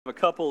a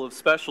couple of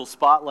special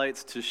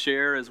spotlights to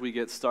share as we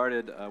get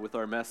started with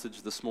our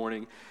message this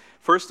morning.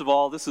 First of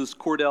all, this is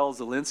Cordell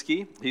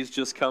Zielinski. He's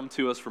just come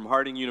to us from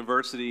Harding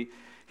University.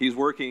 He's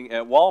working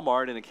at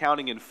Walmart in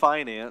accounting and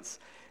finance,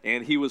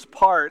 and he was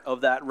part of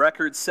that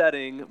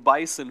record-setting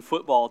Bison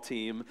football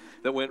team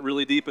that went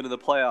really deep into the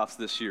playoffs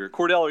this year.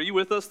 Cordell, are you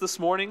with us this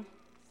morning?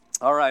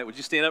 All right, would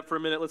you stand up for a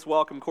minute? Let's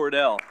welcome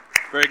Cordell.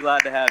 Very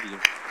glad to have you.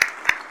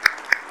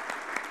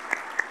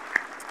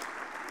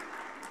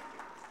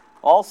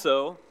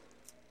 Also,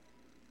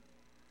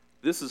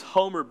 this is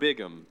Homer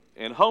Bigham,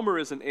 and Homer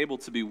isn't able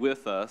to be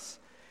with us.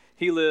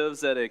 He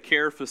lives at a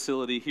care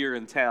facility here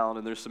in town,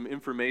 and there's some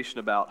information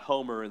about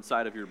Homer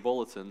inside of your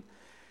bulletin.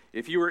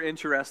 If you are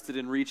interested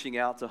in reaching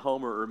out to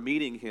Homer or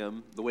meeting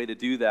him, the way to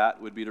do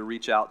that would be to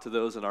reach out to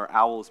those in our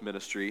Owls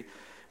ministry,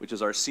 which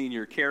is our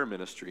senior care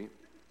ministry,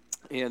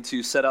 and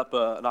to set up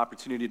an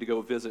opportunity to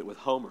go visit with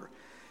Homer.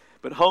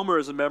 But Homer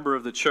is a member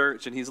of the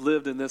church, and he's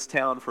lived in this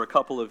town for a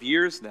couple of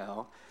years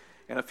now.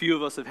 And a few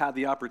of us have had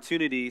the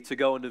opportunity to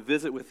go and to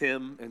visit with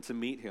him and to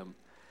meet him.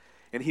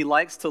 And he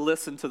likes to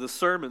listen to the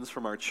sermons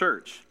from our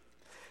church.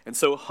 And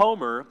so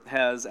Homer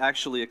has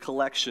actually a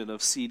collection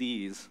of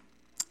CDs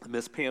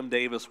Miss Pam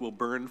Davis will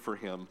burn for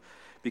him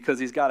because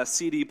he's got a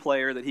CD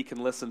player that he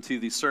can listen to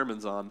these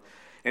sermons on.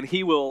 And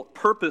he will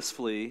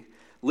purposefully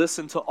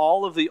listen to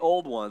all of the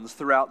old ones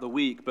throughout the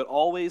week, but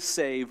always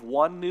save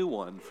one new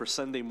one for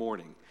Sunday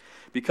morning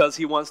because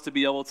he wants to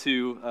be able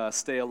to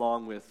stay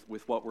along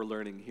with what we're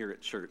learning here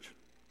at church.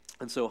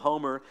 And so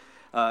Homer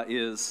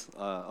is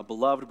a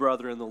beloved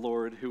brother in the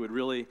Lord who would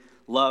really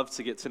love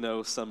to get to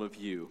know some of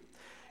you.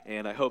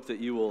 And I hope that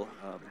you will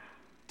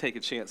take a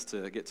chance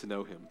to get to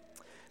know him.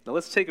 Now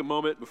let's take a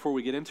moment before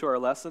we get into our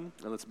lesson,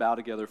 and let's bow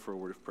together for a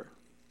word of prayer.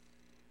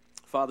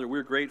 Father,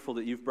 we're grateful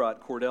that you've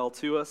brought Cordell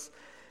to us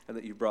and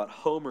that you've brought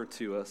Homer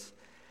to us.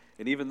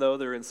 And even though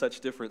they're in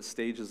such different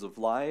stages of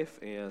life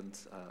and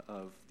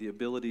of the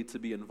ability to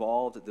be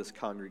involved at this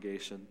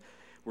congregation,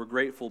 we're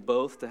grateful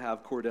both to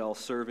have Cordell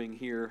serving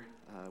here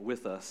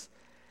with us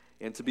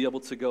and to be able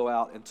to go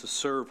out and to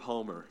serve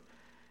Homer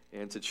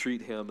and to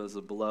treat him as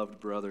a beloved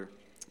brother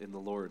in the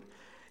Lord.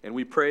 And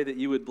we pray that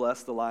you would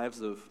bless the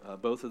lives of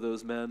both of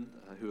those men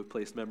who have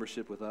placed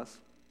membership with us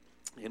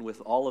and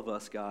with all of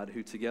us, God,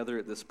 who together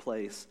at this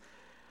place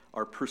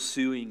are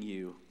pursuing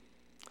you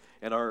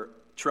and are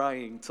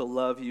trying to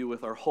love you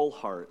with our whole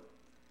heart.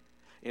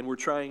 And we're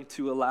trying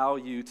to allow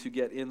you to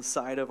get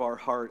inside of our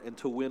heart and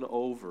to win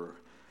over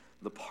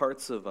the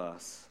parts of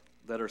us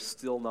that are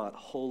still not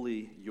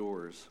wholly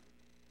yours.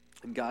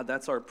 And God,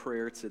 that's our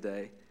prayer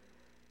today.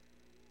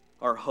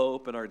 Our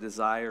hope and our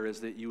desire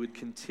is that you would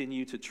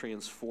continue to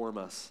transform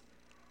us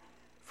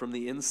from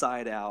the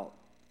inside out,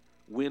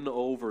 win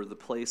over the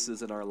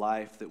places in our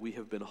life that we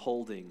have been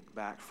holding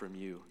back from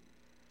you.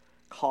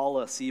 Call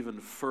us even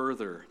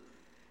further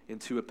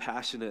into a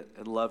passionate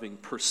and loving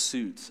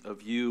pursuit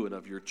of you and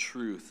of your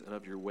truth and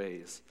of your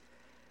ways.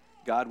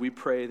 God, we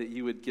pray that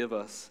you would give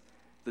us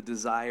the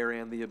desire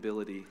and the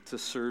ability to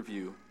serve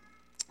you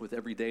with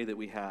every day that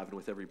we have and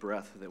with every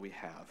breath that we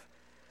have.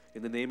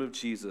 In the name of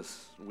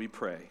Jesus, we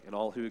pray, and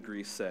all who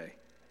agree say,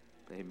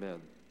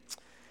 amen.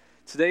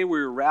 Today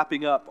we're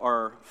wrapping up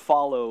our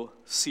Follow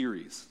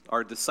series,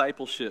 our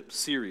discipleship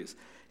series.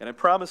 And I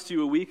promised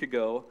you a week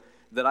ago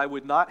that I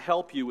would not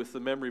help you with the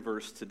memory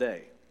verse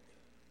today.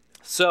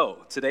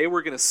 So, today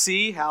we're going to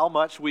see how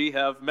much we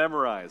have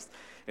memorized.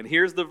 And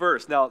here's the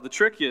verse. Now, the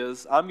trick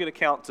is, I'm going to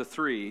count to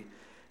 3,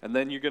 and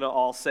then you're going to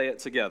all say it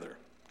together.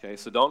 Okay,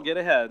 so don't get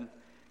ahead.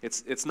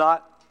 It's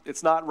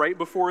not right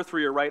before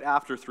 3 or right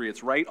after 3.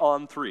 It's right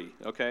on 3.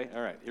 Okay,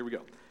 all right, here we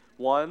go.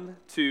 1,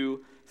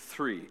 2,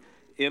 3.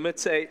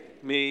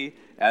 Imitate me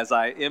as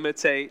I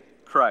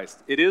imitate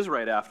Christ. It is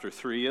right after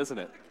 3, isn't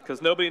it?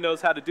 Because nobody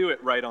knows how to do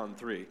it right on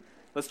 3.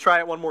 Let's try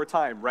it one more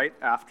time, right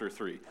after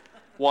 3.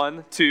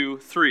 1, 2,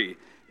 3.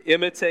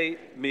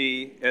 Imitate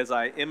me as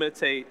I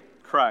imitate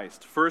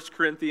Christ. 1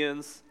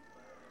 Corinthians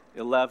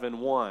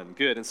 11:1.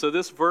 Good. And so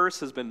this verse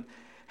has been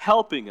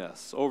helping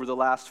us over the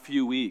last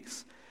few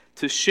weeks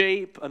to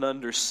shape an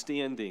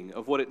understanding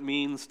of what it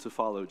means to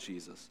follow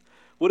Jesus.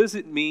 What does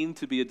it mean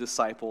to be a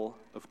disciple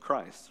of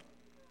Christ?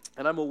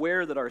 And I'm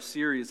aware that our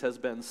series has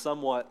been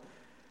somewhat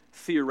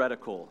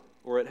theoretical,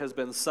 or it has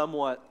been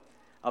somewhat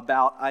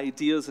about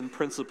ideas and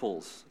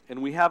principles,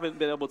 and we haven't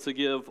been able to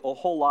give a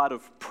whole lot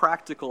of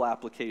practical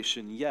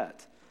application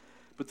yet.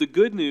 But the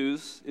good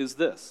news is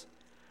this.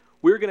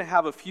 We're going to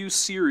have a few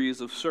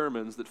series of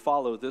sermons that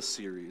follow this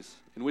series,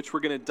 in which we're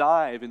going to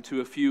dive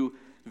into a few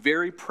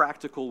very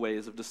practical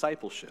ways of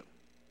discipleship.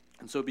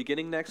 And so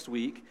beginning next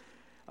week,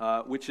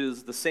 which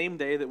is the same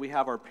day that we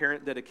have our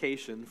parent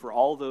dedication for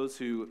all those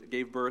who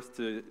gave birth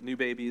to new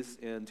babies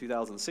in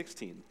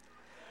 2016,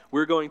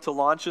 we're going to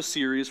launch a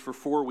series for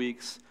 4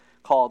 weeks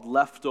called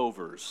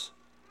Leftovers,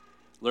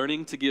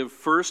 learning to give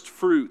first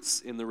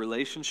fruits in the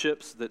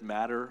relationships that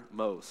matter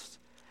most.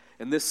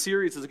 And this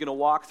series is going to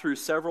walk through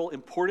several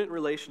important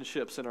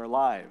relationships in our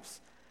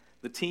lives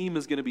The team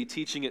is going to be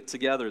teaching it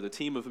together, the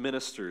team of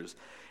ministers.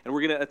 And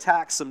we're going to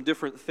attack some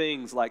different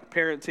things like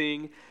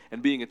parenting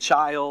and being a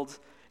child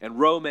and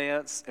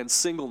romance and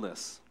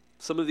singleness.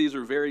 Some of these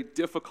are very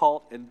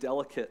difficult and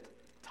delicate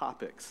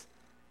topics,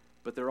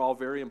 but they're all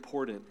very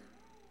important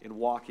in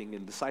walking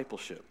in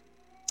discipleship.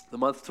 The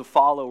month to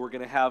follow, we're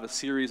going to have a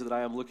series that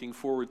I am looking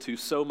forward to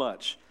so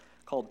much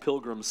called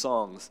Pilgrim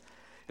Songs.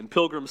 And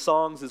Pilgrim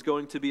Songs is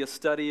going to be a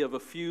study of a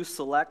few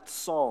select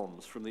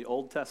psalms from the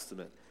Old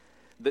Testament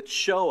that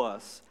show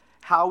us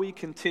how we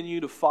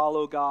continue to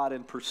follow God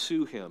and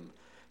pursue Him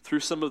through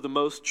some of the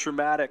most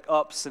traumatic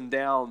ups and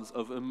downs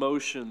of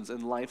emotions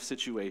and life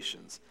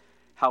situations,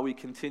 how we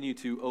continue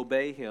to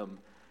obey Him,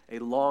 a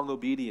long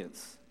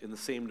obedience in the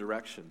same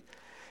direction.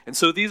 And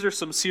so these are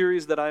some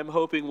series that I'm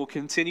hoping will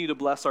continue to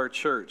bless our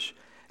church,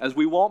 as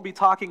we won't be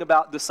talking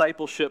about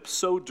discipleship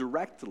so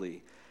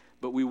directly,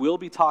 but we will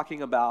be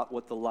talking about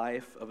what the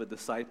life of a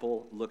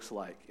disciple looks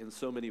like in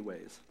so many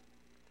ways.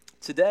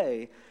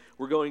 Today,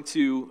 we're going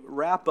to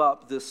wrap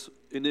up this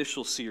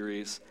initial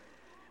series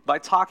by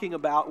talking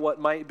about what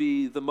might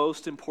be the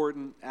most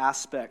important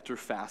aspect or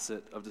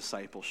facet of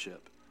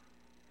discipleship.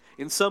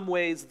 In some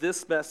ways,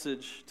 this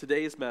message,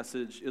 today's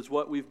message, is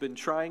what we've been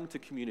trying to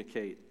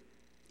communicate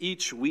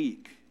each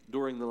week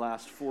during the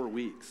last 4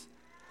 weeks.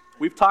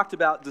 We've talked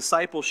about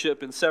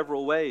discipleship in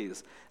several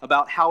ways,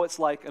 about how it's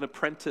like an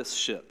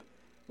apprenticeship.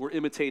 We're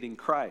imitating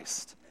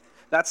Christ.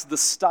 That's the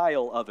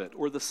style of it,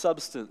 or the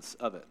substance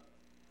of it.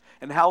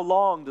 And how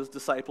long does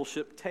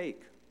discipleship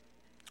take?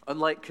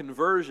 Unlike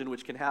conversion,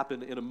 which can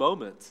happen in a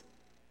moment,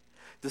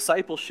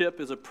 discipleship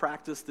is a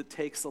practice that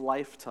takes a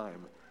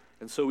lifetime.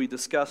 And so we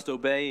discussed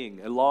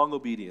obeying, a long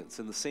obedience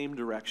in the same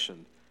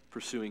direction,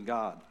 pursuing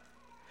God.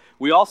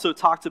 We also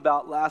talked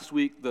about last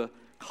week the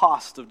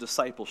cost of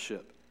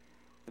discipleship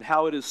and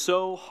how it is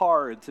so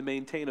hard to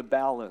maintain a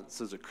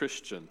balance as a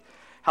Christian.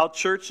 How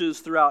churches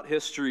throughout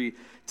history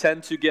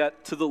tend to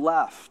get to the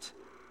left,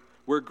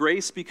 where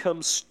grace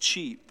becomes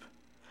cheap.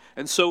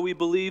 And so we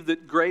believe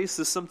that grace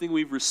is something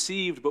we've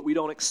received, but we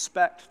don't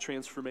expect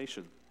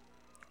transformation.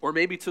 Or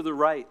maybe to the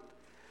right,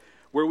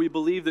 where we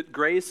believe that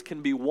grace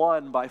can be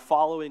won by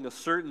following a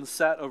certain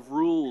set of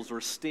rules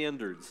or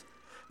standards.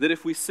 That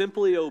if we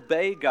simply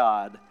obey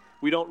God,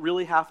 we don't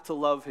really have to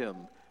love Him.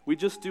 We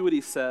just do what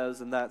He says,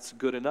 and that's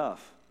good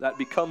enough. That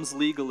becomes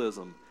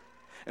legalism.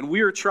 And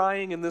we are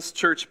trying in this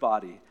church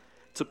body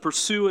to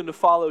pursue and to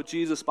follow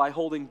Jesus by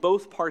holding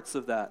both parts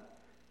of that.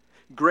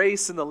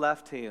 Grace in the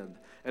left hand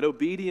and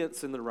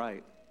obedience in the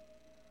right.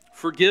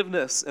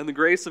 Forgiveness and the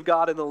grace of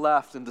God in the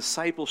left and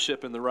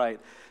discipleship in the right.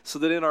 So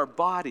that in our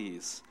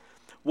bodies,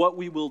 what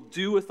we will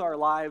do with our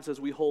lives as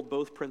we hold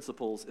both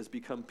principles is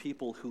become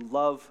people who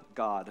love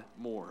God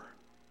more.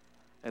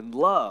 And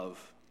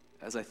love,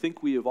 as I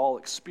think we have all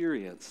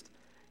experienced,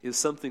 is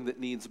something that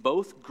needs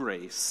both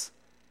grace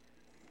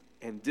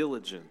and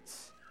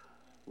diligence.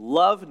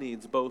 Love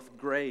needs both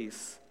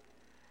grace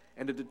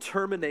and a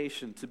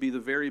determination to be the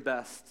very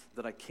best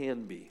that I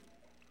can be.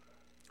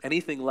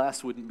 Anything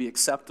less wouldn't be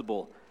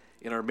acceptable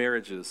in our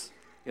marriages,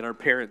 in our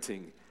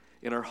parenting,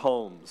 in our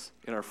homes,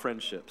 in our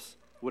friendships,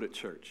 would it,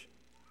 church?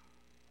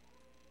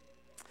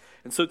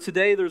 And so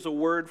today there's a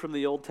word from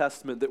the Old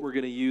Testament that we're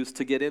going to use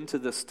to get into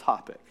this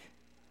topic,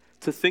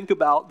 to think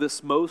about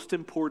this most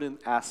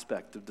important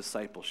aspect of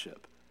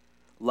discipleship,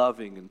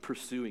 loving and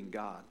pursuing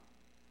God.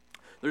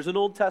 There's an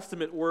Old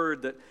Testament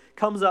word that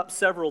comes up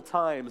several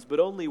times, but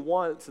only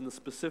once in the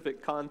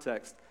specific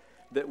context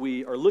that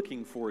we are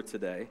looking for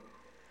today.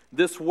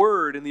 This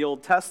word in the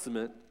Old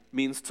Testament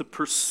means to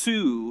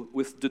pursue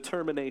with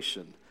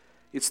determination.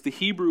 It's the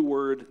Hebrew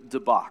word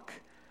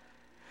debak.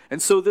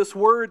 And so this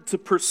word to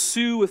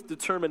pursue with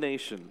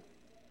determination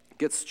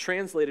gets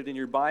translated in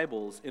your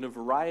Bibles in a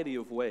variety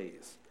of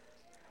ways.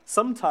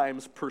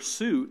 Sometimes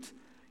pursuit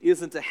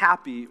isn't a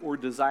happy or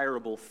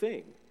desirable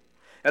thing.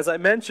 As I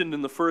mentioned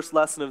in the first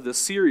lesson of this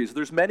series,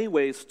 there's many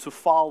ways to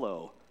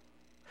follow.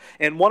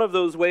 And one of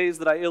those ways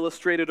that I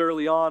illustrated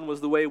early on was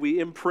the way we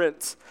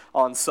imprint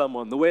on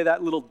someone, the way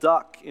that little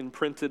duck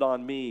imprinted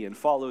on me and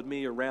followed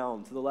me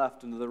around to the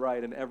left and to the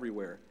right and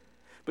everywhere.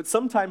 But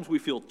sometimes we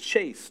feel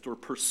chased or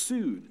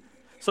pursued.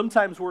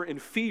 Sometimes we're in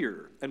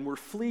fear and we're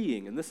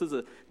fleeing, and this is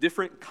a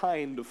different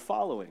kind of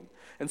following.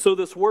 And so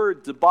this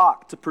word,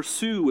 debak, to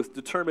pursue with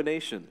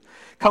determination,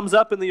 comes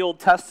up in the Old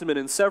Testament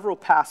in several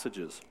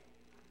passages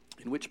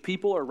in which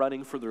people are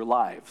running for their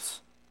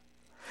lives.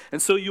 And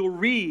so you'll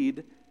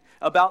read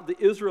about the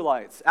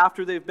Israelites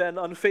after they've been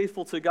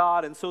unfaithful to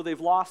God, and so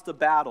they've lost a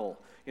battle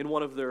in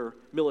one of their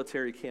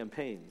military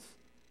campaigns.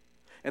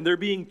 And they're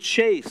being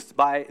chased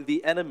by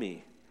the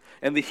enemy.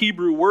 And the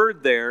Hebrew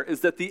word there is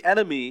that the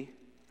enemy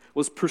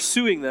was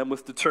pursuing them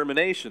with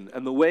determination.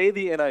 And the way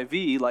the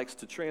NIV likes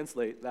to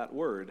translate that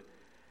word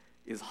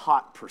is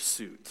hot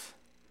pursuit.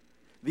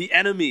 The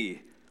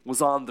enemy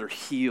was on their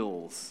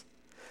heels.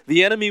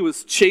 The enemy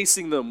was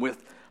chasing them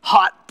with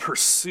hot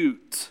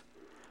pursuit.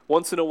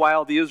 Once in a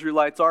while, the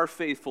Israelites are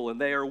faithful and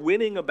they are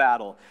winning a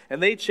battle,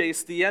 and they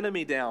chase the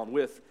enemy down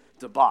with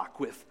debak,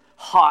 with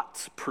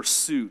hot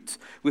pursuit,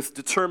 with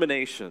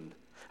determination.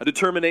 a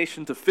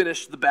determination to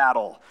finish the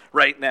battle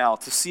right now,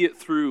 to see it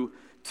through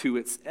to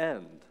its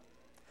end.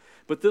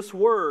 But this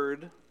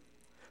word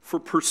for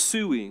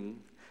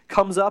pursuing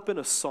comes up in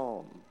a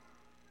psalm.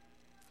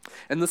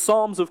 And the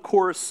Psalms, of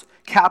course,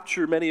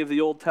 capture many of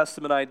the Old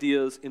Testament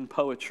ideas in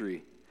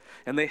poetry,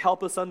 and they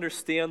help us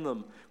understand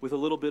them with a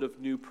little bit of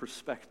new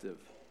perspective.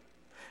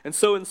 And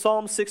so in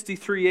Psalm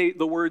 63:8,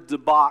 the word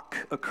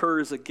debak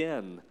occurs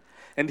again.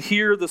 And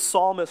here the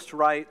psalmist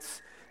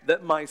writes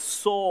that my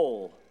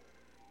soul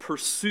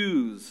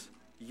pursues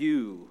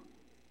you,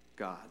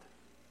 God.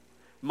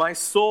 My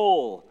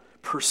soul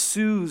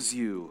pursues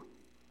you.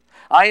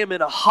 I am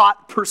in a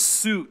hot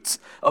pursuit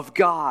of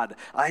God.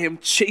 I am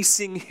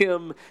chasing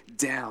him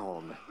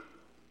down.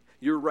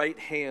 Your right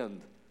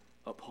hand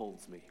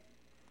upholds me.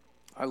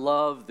 I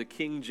love the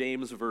King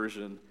James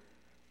version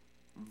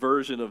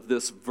of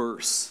this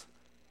verse.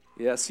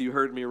 Yes, you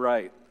heard me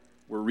right.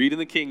 We're reading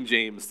the King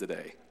James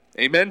today.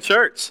 Amen,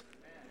 church.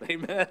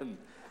 Amen.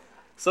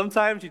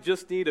 Sometimes you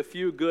just need a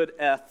few good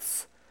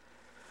F's.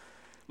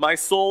 My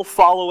soul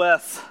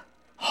followeth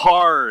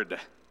hard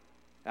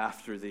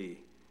after thee.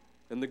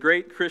 And the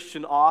great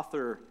Christian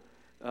author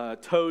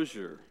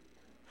Tozer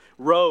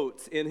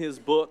wrote in his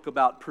book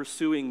about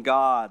pursuing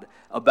God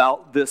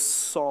about this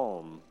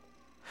psalm.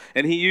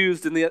 And he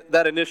used in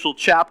that initial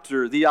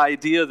chapter the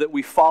idea that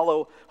we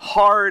follow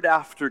hard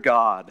after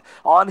God,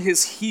 on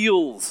his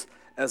heels,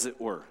 as it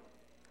were.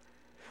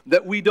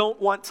 That we don't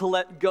want to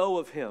let go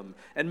of him.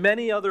 And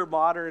many other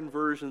modern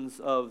versions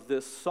of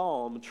this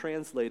psalm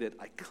translate it,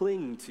 I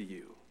cling to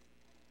you.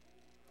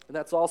 And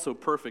that's also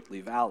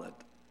perfectly valid.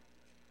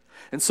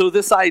 And so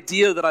this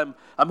idea that I'm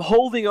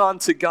holding on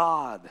to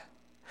God,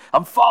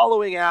 I'm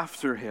following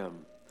after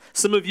him.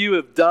 Some of you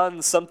have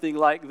done something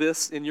like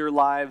this in your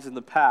lives in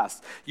the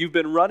past. You've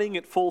been running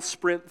at full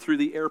sprint through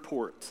the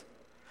airport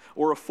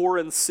or a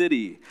foreign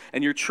city,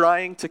 and you're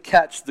trying to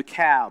catch the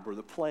cab or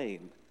the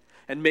plane.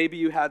 And maybe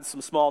you had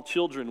some small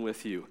children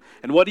with you.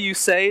 And what do you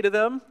say to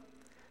them?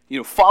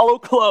 Follow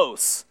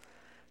close.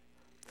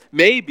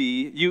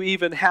 Maybe you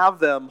even have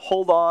them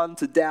hold on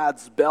to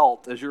dad's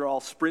belt as you're all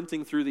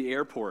sprinting through the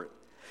airport,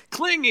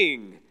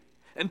 clinging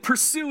and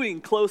pursuing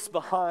close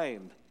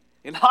behind,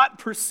 in hot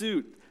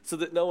pursuit so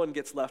that no one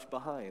gets left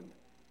behind.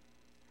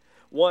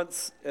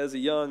 Once, as a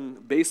young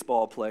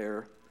baseball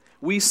player,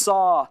 we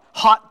saw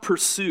hot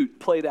pursuit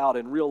played out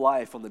in real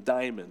life on the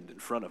diamond in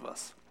front of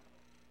us.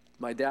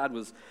 My dad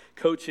was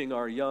coaching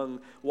our young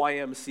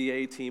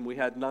YMCA team. We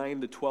had 9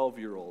 to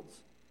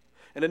 12-year-olds.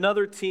 And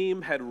another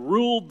team had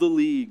ruled the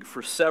league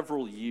for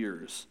several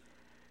years.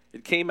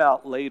 It came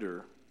out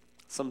later,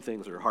 some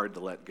things are hard to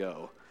let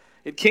go.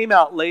 It came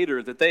out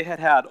later that they had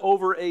had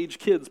overage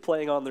kids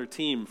playing on their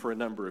team for a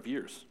number of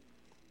years.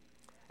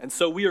 And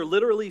so we are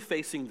literally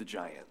facing the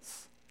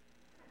giants.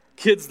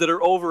 Kids that are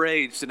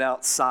overaged and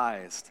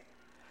outsized.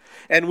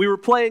 And we were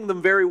playing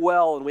them very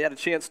well, and we had a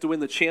chance to win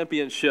the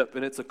championship,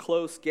 and it's a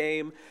close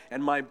game.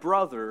 And my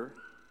brother,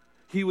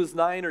 he was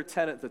 9 or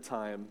 10 at the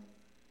time,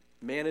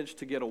 managed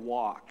to get a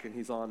walk, and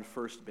he's on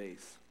first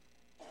base.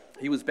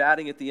 He was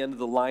batting at the end of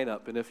the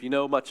lineup, and if you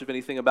know much of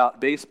anything about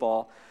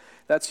baseball,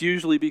 that's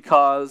usually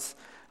because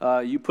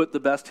you put the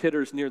best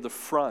hitters near the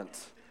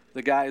front,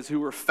 the guys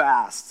who are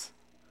fast.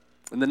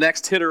 And the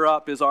next hitter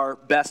up is our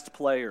best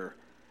player.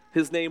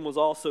 His name was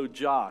also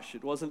Josh.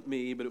 It wasn't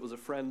me, but it was a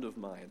friend of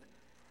mine.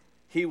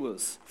 He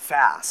was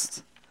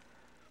fast.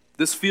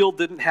 This field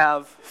didn't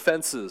have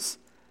fences.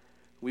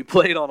 We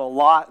played on a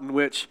lot in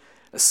which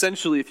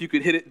essentially, if you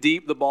could hit it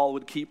deep, the ball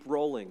would keep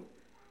rolling.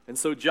 And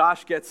so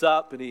Josh gets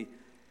up and he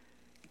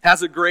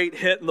has a great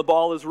hit, and the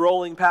ball is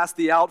rolling past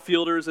the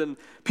outfielders, and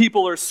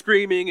people are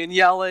screaming and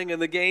yelling,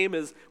 and the game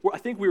is, I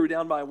think we were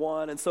down by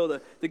 1, and so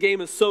the game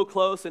is so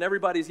close, and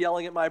everybody's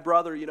yelling at my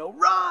brother,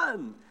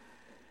 run!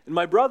 And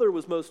my brother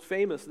was most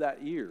famous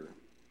that year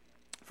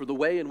for the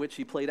way in which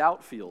he played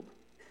outfield.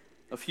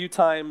 A few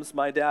times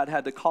my dad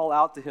had to call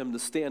out to him to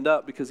stand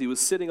up because he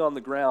was sitting on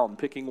the ground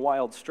picking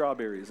wild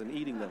strawberries and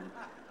eating them.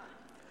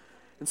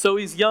 And so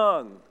he's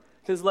young.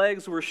 His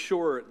legs were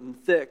short and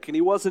thick, and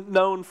he wasn't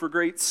known for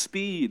great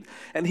speed.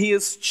 And he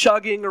is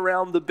chugging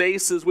around the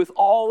bases with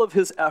all of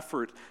his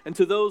effort. And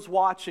to those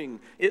watching,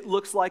 it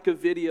looks like a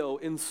video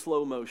in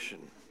slow motion.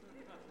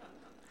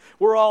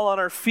 We're all on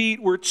our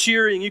feet, we're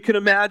cheering. You can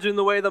imagine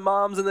the way the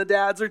moms and the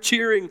dads are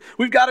cheering.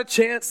 We've got a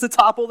chance to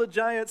topple the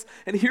Giants.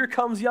 And here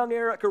comes young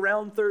Eric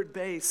around third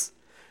base,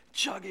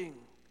 chugging,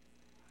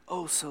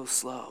 oh so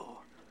slow.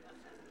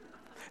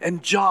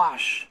 And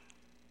Josh,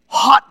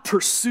 hot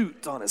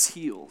pursuit on his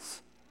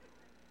heels.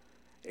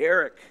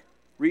 Eric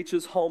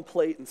reaches home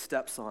plate and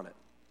steps on it.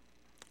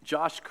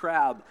 Josh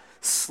Crabb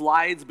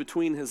slides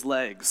between his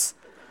legs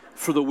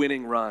for the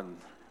winning run.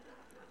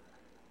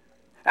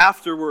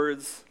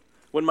 Afterwards,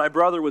 when my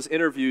brother was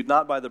interviewed,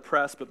 not by the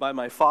press, but by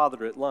my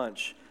father at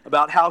lunch,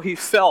 about how he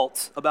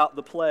felt about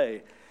the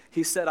play,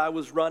 he said, I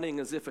was running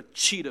as if a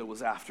cheetah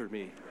was after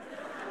me.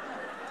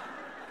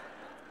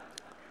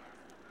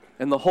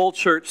 And the whole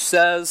church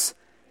says,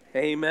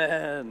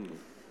 amen.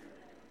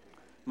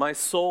 My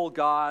soul,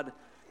 God,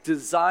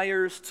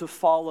 desires to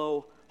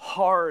follow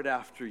hard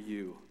after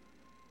you,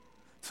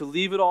 to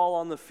leave it all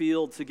on the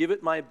field, to give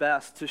it my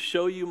best, to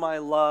show you my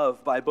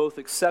love by both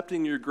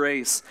accepting your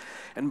grace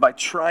and by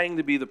trying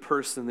to be the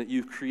person that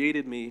you've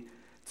created me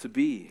to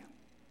be.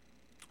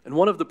 And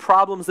one of the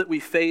problems that we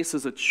face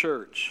as a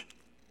church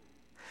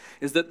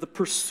is that the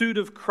pursuit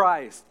of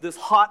Christ, this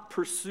hot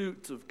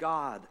pursuit of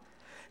God,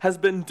 has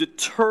been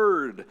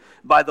deterred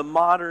by the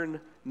modern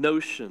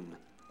notion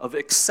of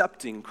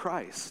accepting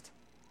Christ.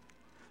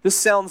 This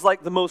sounds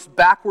like the most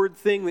backward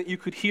thing that you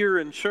could hear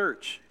in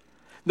church,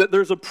 that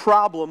there's a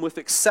problem with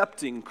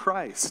accepting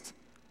Christ.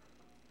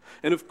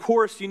 And of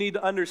course, you need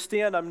to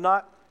understand, I'm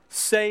not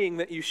saying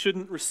that you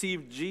shouldn't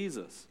receive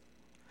Jesus.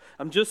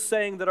 I'm just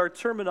saying that our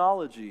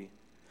terminology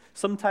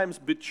sometimes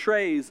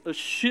betrays a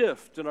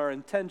shift in our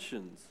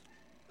intentions.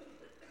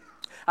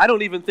 I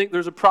don't even think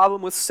there's a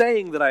problem with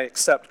saying that I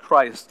accept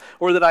Christ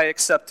or that I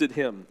accepted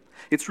him.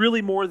 It's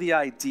really more the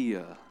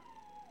idea.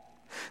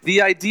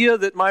 The idea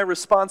that my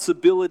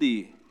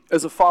responsibility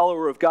as a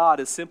follower of God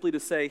is simply to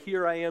say,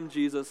 here I am,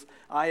 Jesus,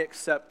 I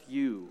accept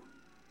you.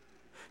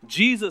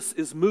 Jesus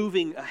is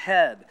moving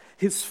ahead.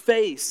 His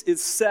face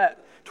is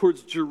set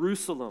towards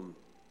Jerusalem.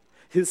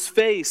 His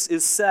face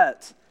is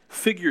set,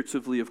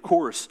 figuratively, of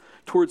course,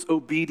 towards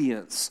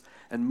obedience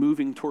and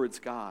moving towards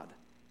God.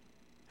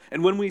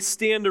 And when we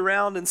stand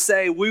around and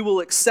say, we will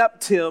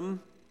accept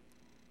him,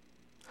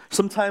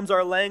 sometimes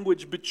our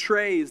language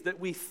betrays that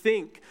we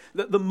think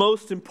that the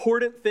most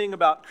important thing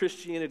about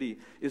Christianity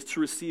is to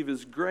receive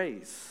his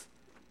grace,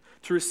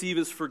 to receive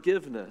his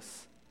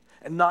forgiveness,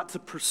 and not to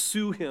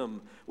pursue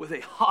him with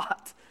a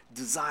hot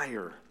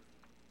desire.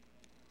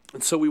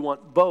 And so we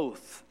want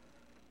both.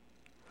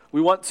 We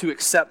want to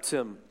accept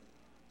him,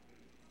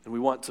 and we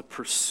want to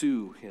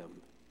pursue him.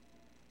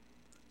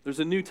 There's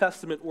a New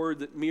Testament word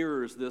that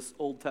mirrors this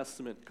Old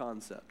Testament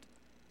concept.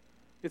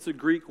 It's a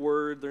Greek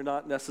word. They're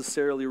not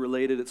necessarily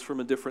related. It's from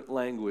a different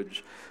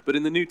language. But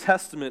in the New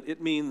Testament,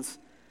 it means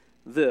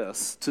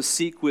this, to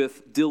seek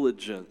with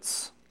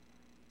diligence.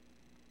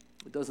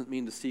 It doesn't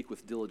mean to seek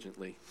with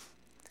diligently.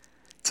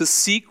 To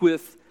seek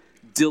with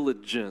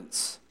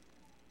diligence.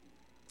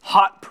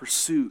 Hot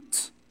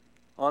pursuit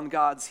on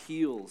God's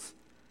heels.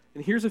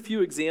 And here's a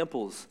few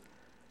examples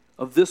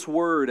of this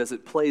word as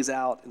it plays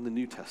out in the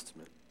New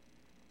Testament.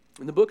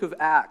 In the book of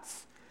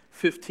Acts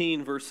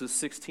 15, verses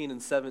 16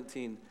 and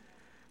 17,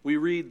 we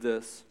read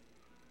this,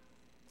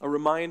 a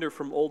reminder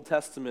from Old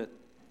Testament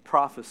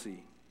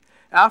prophecy.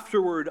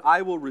 Afterward,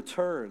 I will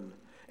return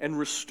and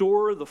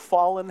restore the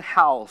fallen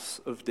house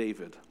of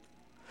David.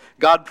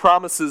 God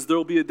promises there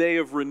will be a day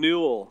of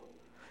renewal,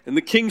 and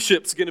the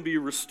kingship's going to be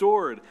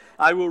restored.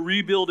 I will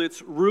rebuild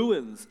its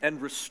ruins and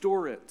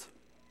restore it.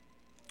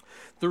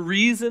 The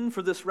reason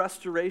for this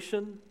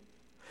restoration,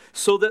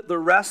 so that the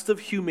rest of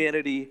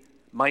humanity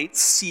might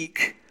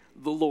seek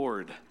the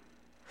Lord,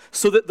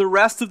 so that the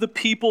rest of the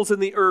peoples in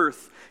the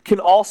earth can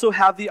also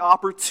have the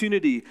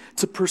opportunity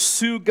to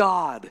pursue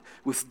God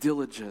with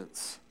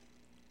diligence,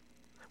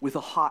 with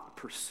a hot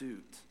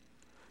pursuit,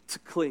 to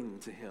cling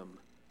to him,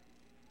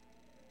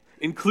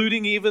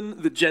 including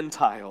even the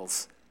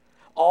Gentiles,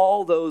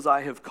 all those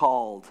I have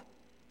called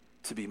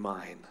to be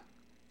mine.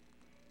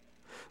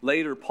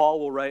 Later,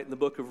 Paul will write in the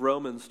book of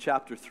Romans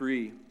chapter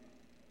 3,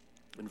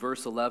 in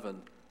verse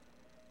 11,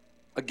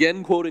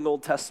 again quoting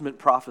Old Testament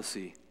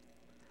prophecy,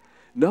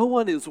 no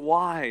one is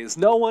wise.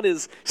 No one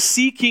is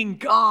seeking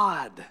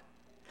God.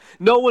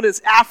 No one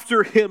is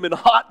after him in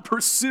hot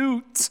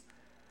pursuit.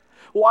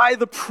 Why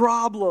the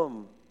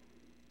problem?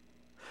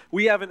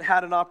 We haven't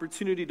had an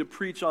opportunity to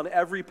preach on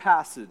every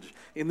passage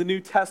in the New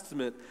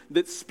Testament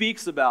that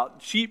speaks about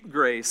cheap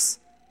grace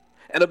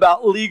and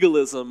about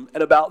legalism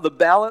and about the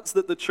balance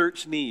that the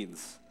church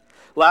needs.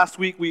 Last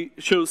week we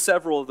chose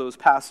several of those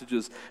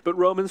passages, but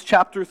Romans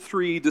chapter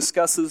 3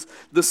 discusses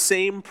the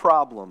same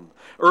problem.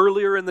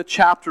 Earlier in the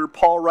chapter,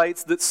 Paul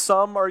writes that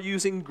some are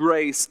using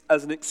grace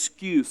as an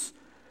excuse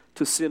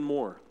to sin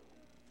more.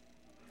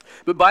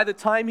 But by the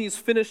time he's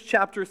finished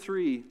chapter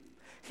 3,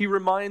 he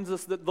reminds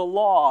us that the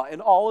law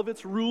and all of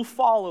its rule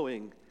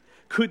following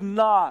could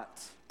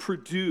not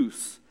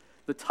produce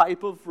the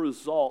type of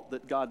result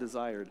that God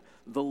desired,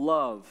 the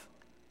love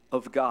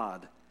of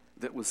God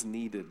that was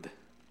needed.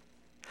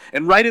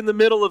 And right in the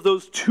middle of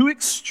those two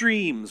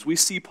extremes, we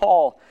see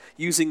Paul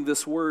using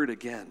this word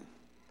again.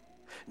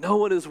 No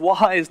one is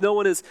wise. No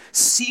one is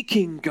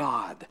seeking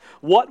God.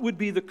 What would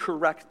be the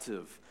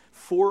corrective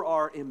for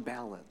our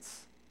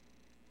imbalance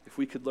if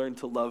we could learn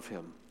to love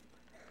him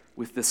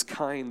with this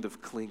kind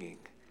of clinging?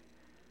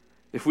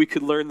 If we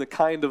could learn the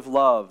kind of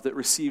love that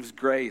receives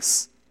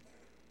grace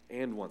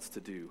and wants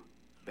to do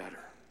better.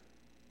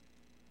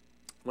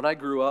 When I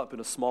grew up in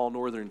a small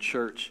northern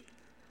church,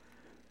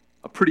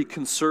 a pretty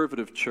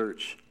conservative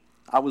church,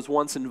 I was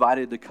once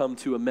invited to come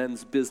to a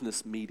men's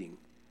business meeting.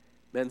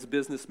 Men's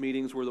business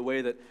meetings were the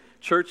way that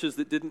churches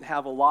that didn't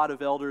have a lot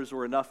of elders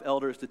or enough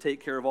elders to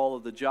take care of all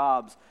of the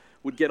jobs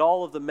would get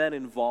all of the men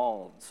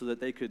involved so that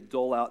they could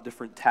dole out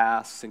different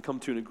tasks and come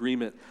to an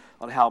agreement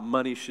on how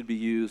money should be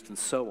used and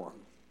so on.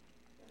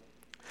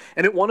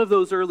 And at one of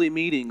those early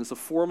meetings, a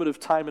formative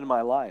time in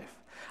my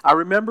life, I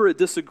remember a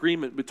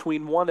disagreement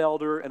between one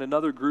elder and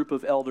another group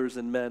of elders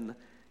and men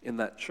in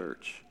that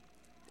church,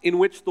 in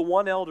which the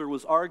one elder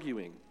was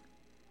arguing,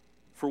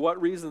 for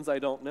what reasons I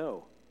don't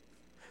know,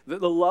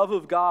 that the love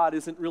of God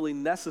isn't really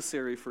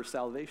necessary for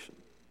salvation.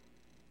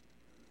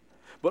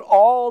 But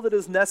all that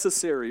is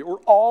necessary, or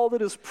all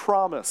that is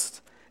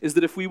promised, is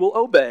that if we will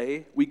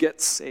obey, we get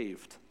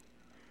saved.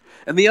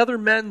 And the other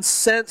men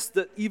sensed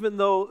that even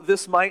though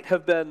this might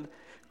have been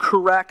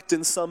correct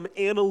in some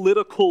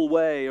analytical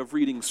way of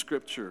reading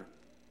Scripture,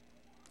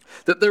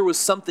 that there was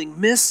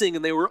something missing,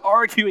 and they were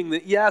arguing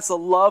that yes, a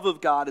love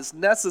of God is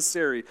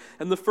necessary.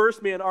 And the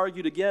first man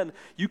argued again,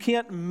 you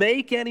can't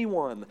make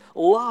anyone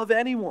love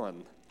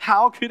anyone.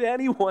 How could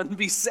anyone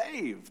be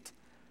saved?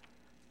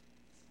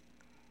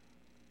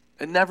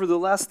 And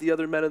nevertheless, the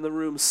other men in the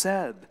room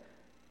said,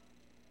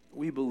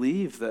 we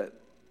believe that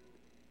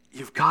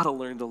you've got to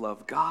learn to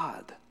love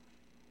God.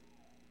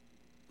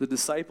 The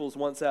disciples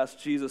once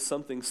asked Jesus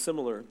something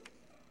similar,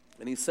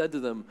 and he said to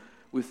them,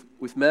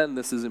 with men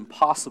this is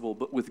impossible,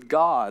 but with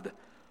God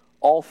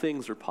all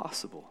things are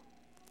possible.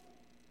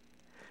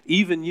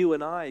 Even you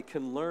and I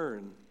can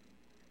learn,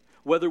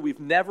 whether we've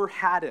never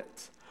had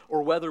it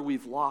or whether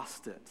we've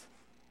lost it,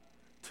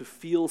 to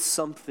feel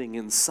something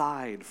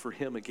inside for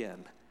him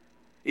again.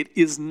 It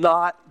is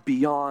not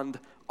beyond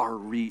our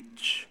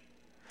reach.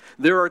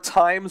 There are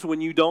times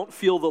when you don't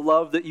feel the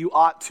love that you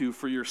ought to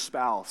for your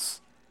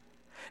spouse.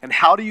 And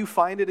how do you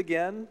find it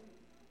again?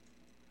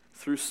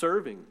 Through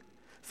serving,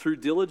 through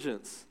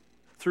diligence,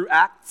 through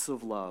acts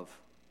of love,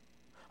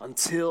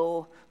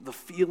 until the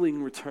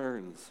feeling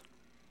returns.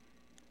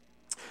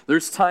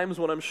 There's times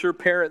when I'm sure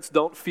parents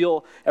don't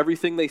feel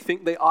everything they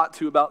think they ought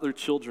to about their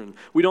children.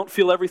 We don't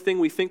feel everything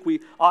we think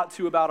we ought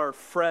to about our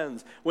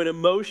friends. When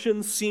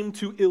emotions seem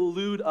to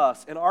elude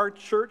us. And our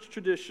church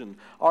tradition,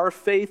 our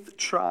faith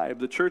tribe,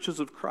 the Churches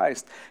of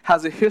Christ,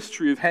 has a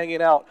history of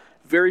hanging out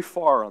very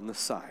far on this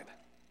side.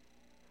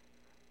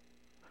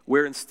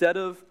 Where instead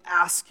of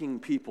asking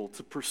people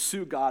to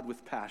pursue God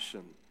with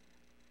passion,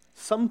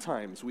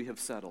 sometimes we have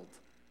settled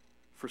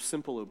for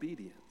simple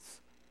obedience.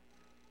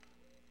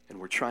 And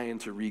we're trying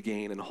to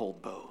regain and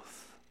hold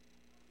both.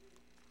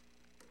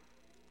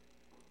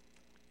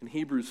 In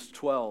Hebrews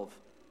 12,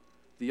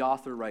 the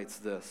author writes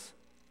this.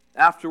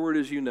 Afterward,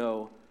 as you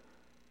know,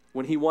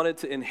 when he wanted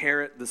to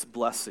inherit this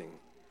blessing,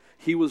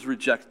 he was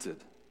rejected.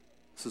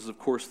 This is, of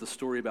course, the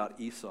story about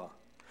Esau.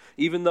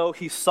 Even though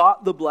he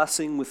sought the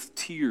blessing with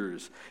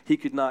tears, he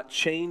could not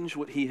change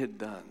what he had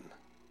done.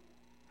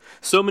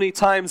 So many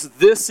times,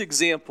 this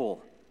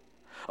example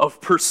of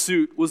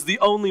pursuit was the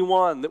only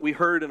one that we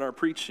heard in our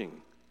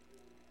preaching.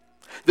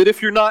 That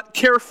if you're not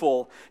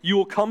careful, you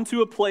will come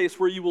to a place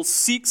where you will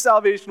seek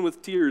salvation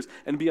with tears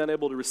and be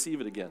unable to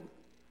receive it again.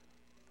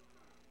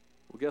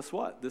 Well, guess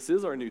what? This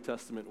is our New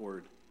Testament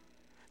word.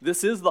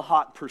 This is the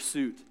hot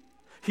pursuit.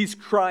 He's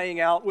crying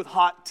out with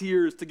hot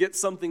tears to get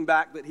something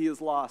back that he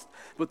has lost.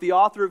 But the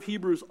author of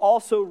Hebrews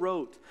also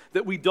wrote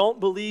that we don't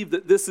believe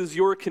that this is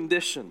your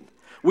condition.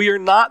 We are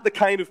not the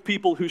kind of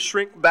people who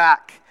shrink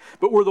back,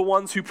 but we're the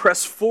ones who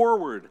press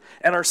forward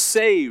and are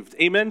saved.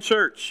 Amen,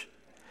 church?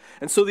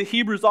 And so the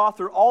Hebrews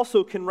author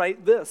also can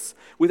write this.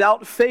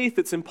 Without faith,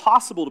 it's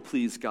impossible to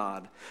please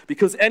God,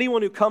 because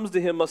anyone who comes to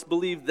him must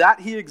believe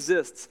that he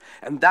exists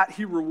and that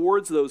he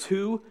rewards those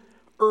who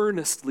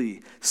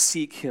earnestly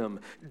seek him,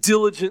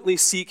 diligently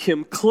seek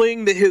him,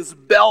 cling to his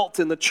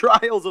belt in the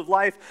trials of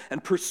life,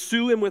 and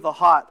pursue him with a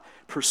hot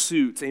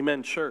pursuit.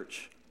 Amen,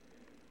 church?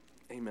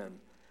 Amen.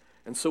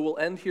 And so we'll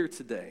end here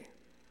today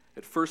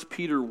at 1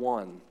 Peter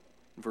 1,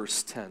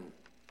 verse 10.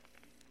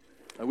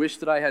 I wish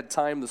that I had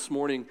time this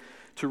morning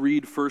to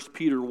read 1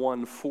 Peter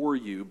 1 for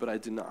you, but I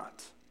do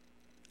not.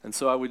 And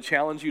so I would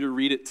challenge you to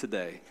read it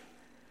today.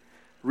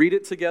 Read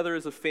it together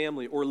as a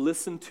family or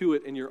listen to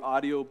it in your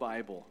audio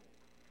Bible.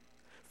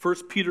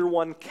 1 Peter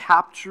 1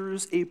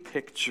 captures a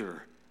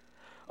picture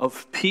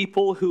of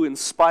people who, in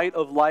spite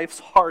of life's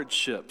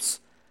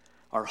hardships,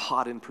 are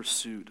hot in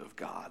pursuit of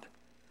God.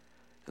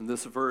 And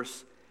this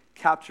verse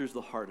captures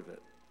the heart of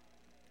it.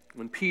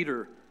 When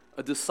Peter,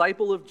 a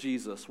disciple of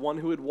Jesus, one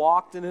who had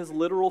walked in his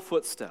literal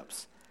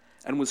footsteps,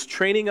 and was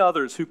training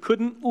others who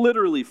couldn't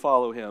literally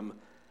follow him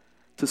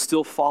to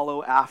still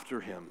follow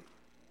after him.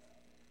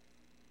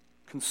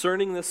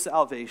 Concerning this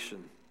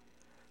salvation,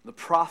 the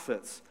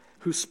prophets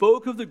who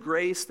spoke of the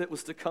grace that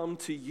was to come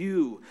to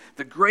you,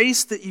 the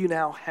grace that you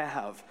now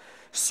have,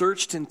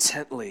 searched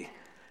intently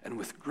and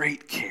with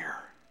great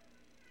care.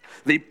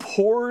 They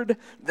poured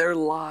their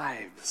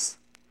lives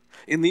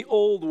in the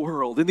old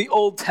world, in the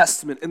Old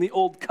Testament, in the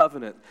Old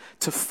Covenant,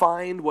 to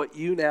find what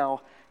you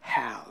now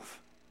have.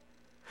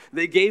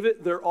 They gave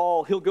it their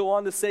all. He'll go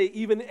on to say,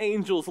 even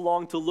angels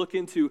long to look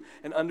into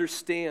and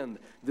understand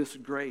this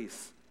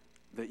grace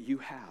that you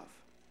have.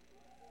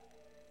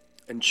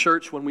 And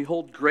church, when we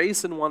hold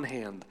grace in one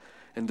hand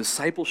and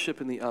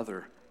discipleship in the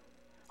other,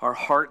 our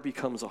heart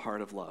becomes a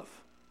heart of love.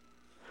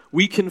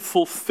 We can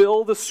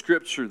fulfill the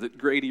scripture that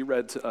Grady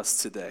read to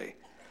us today.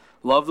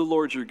 Love the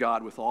Lord your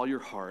God with all your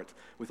heart,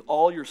 with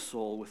all your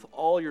soul, with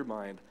all your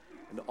mind,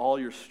 and all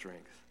your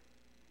strength.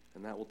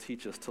 and that will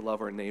teach us to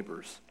love our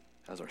neighbors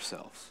as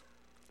ourselves.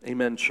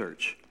 Amen,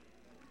 church.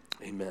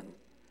 Amen.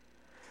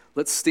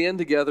 Let's stand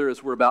together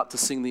as we're about to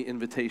sing the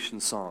invitation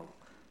song.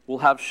 We'll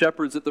have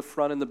shepherds at the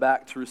front and the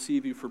back to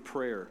receive you for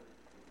prayer,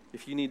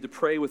 if you need to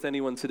pray with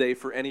anyone today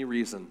for any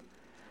reason.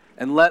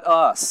 And let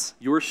us,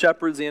 your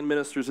shepherds and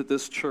ministers at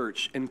this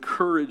church,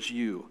 encourage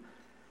you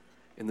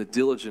in the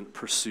diligent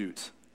pursuit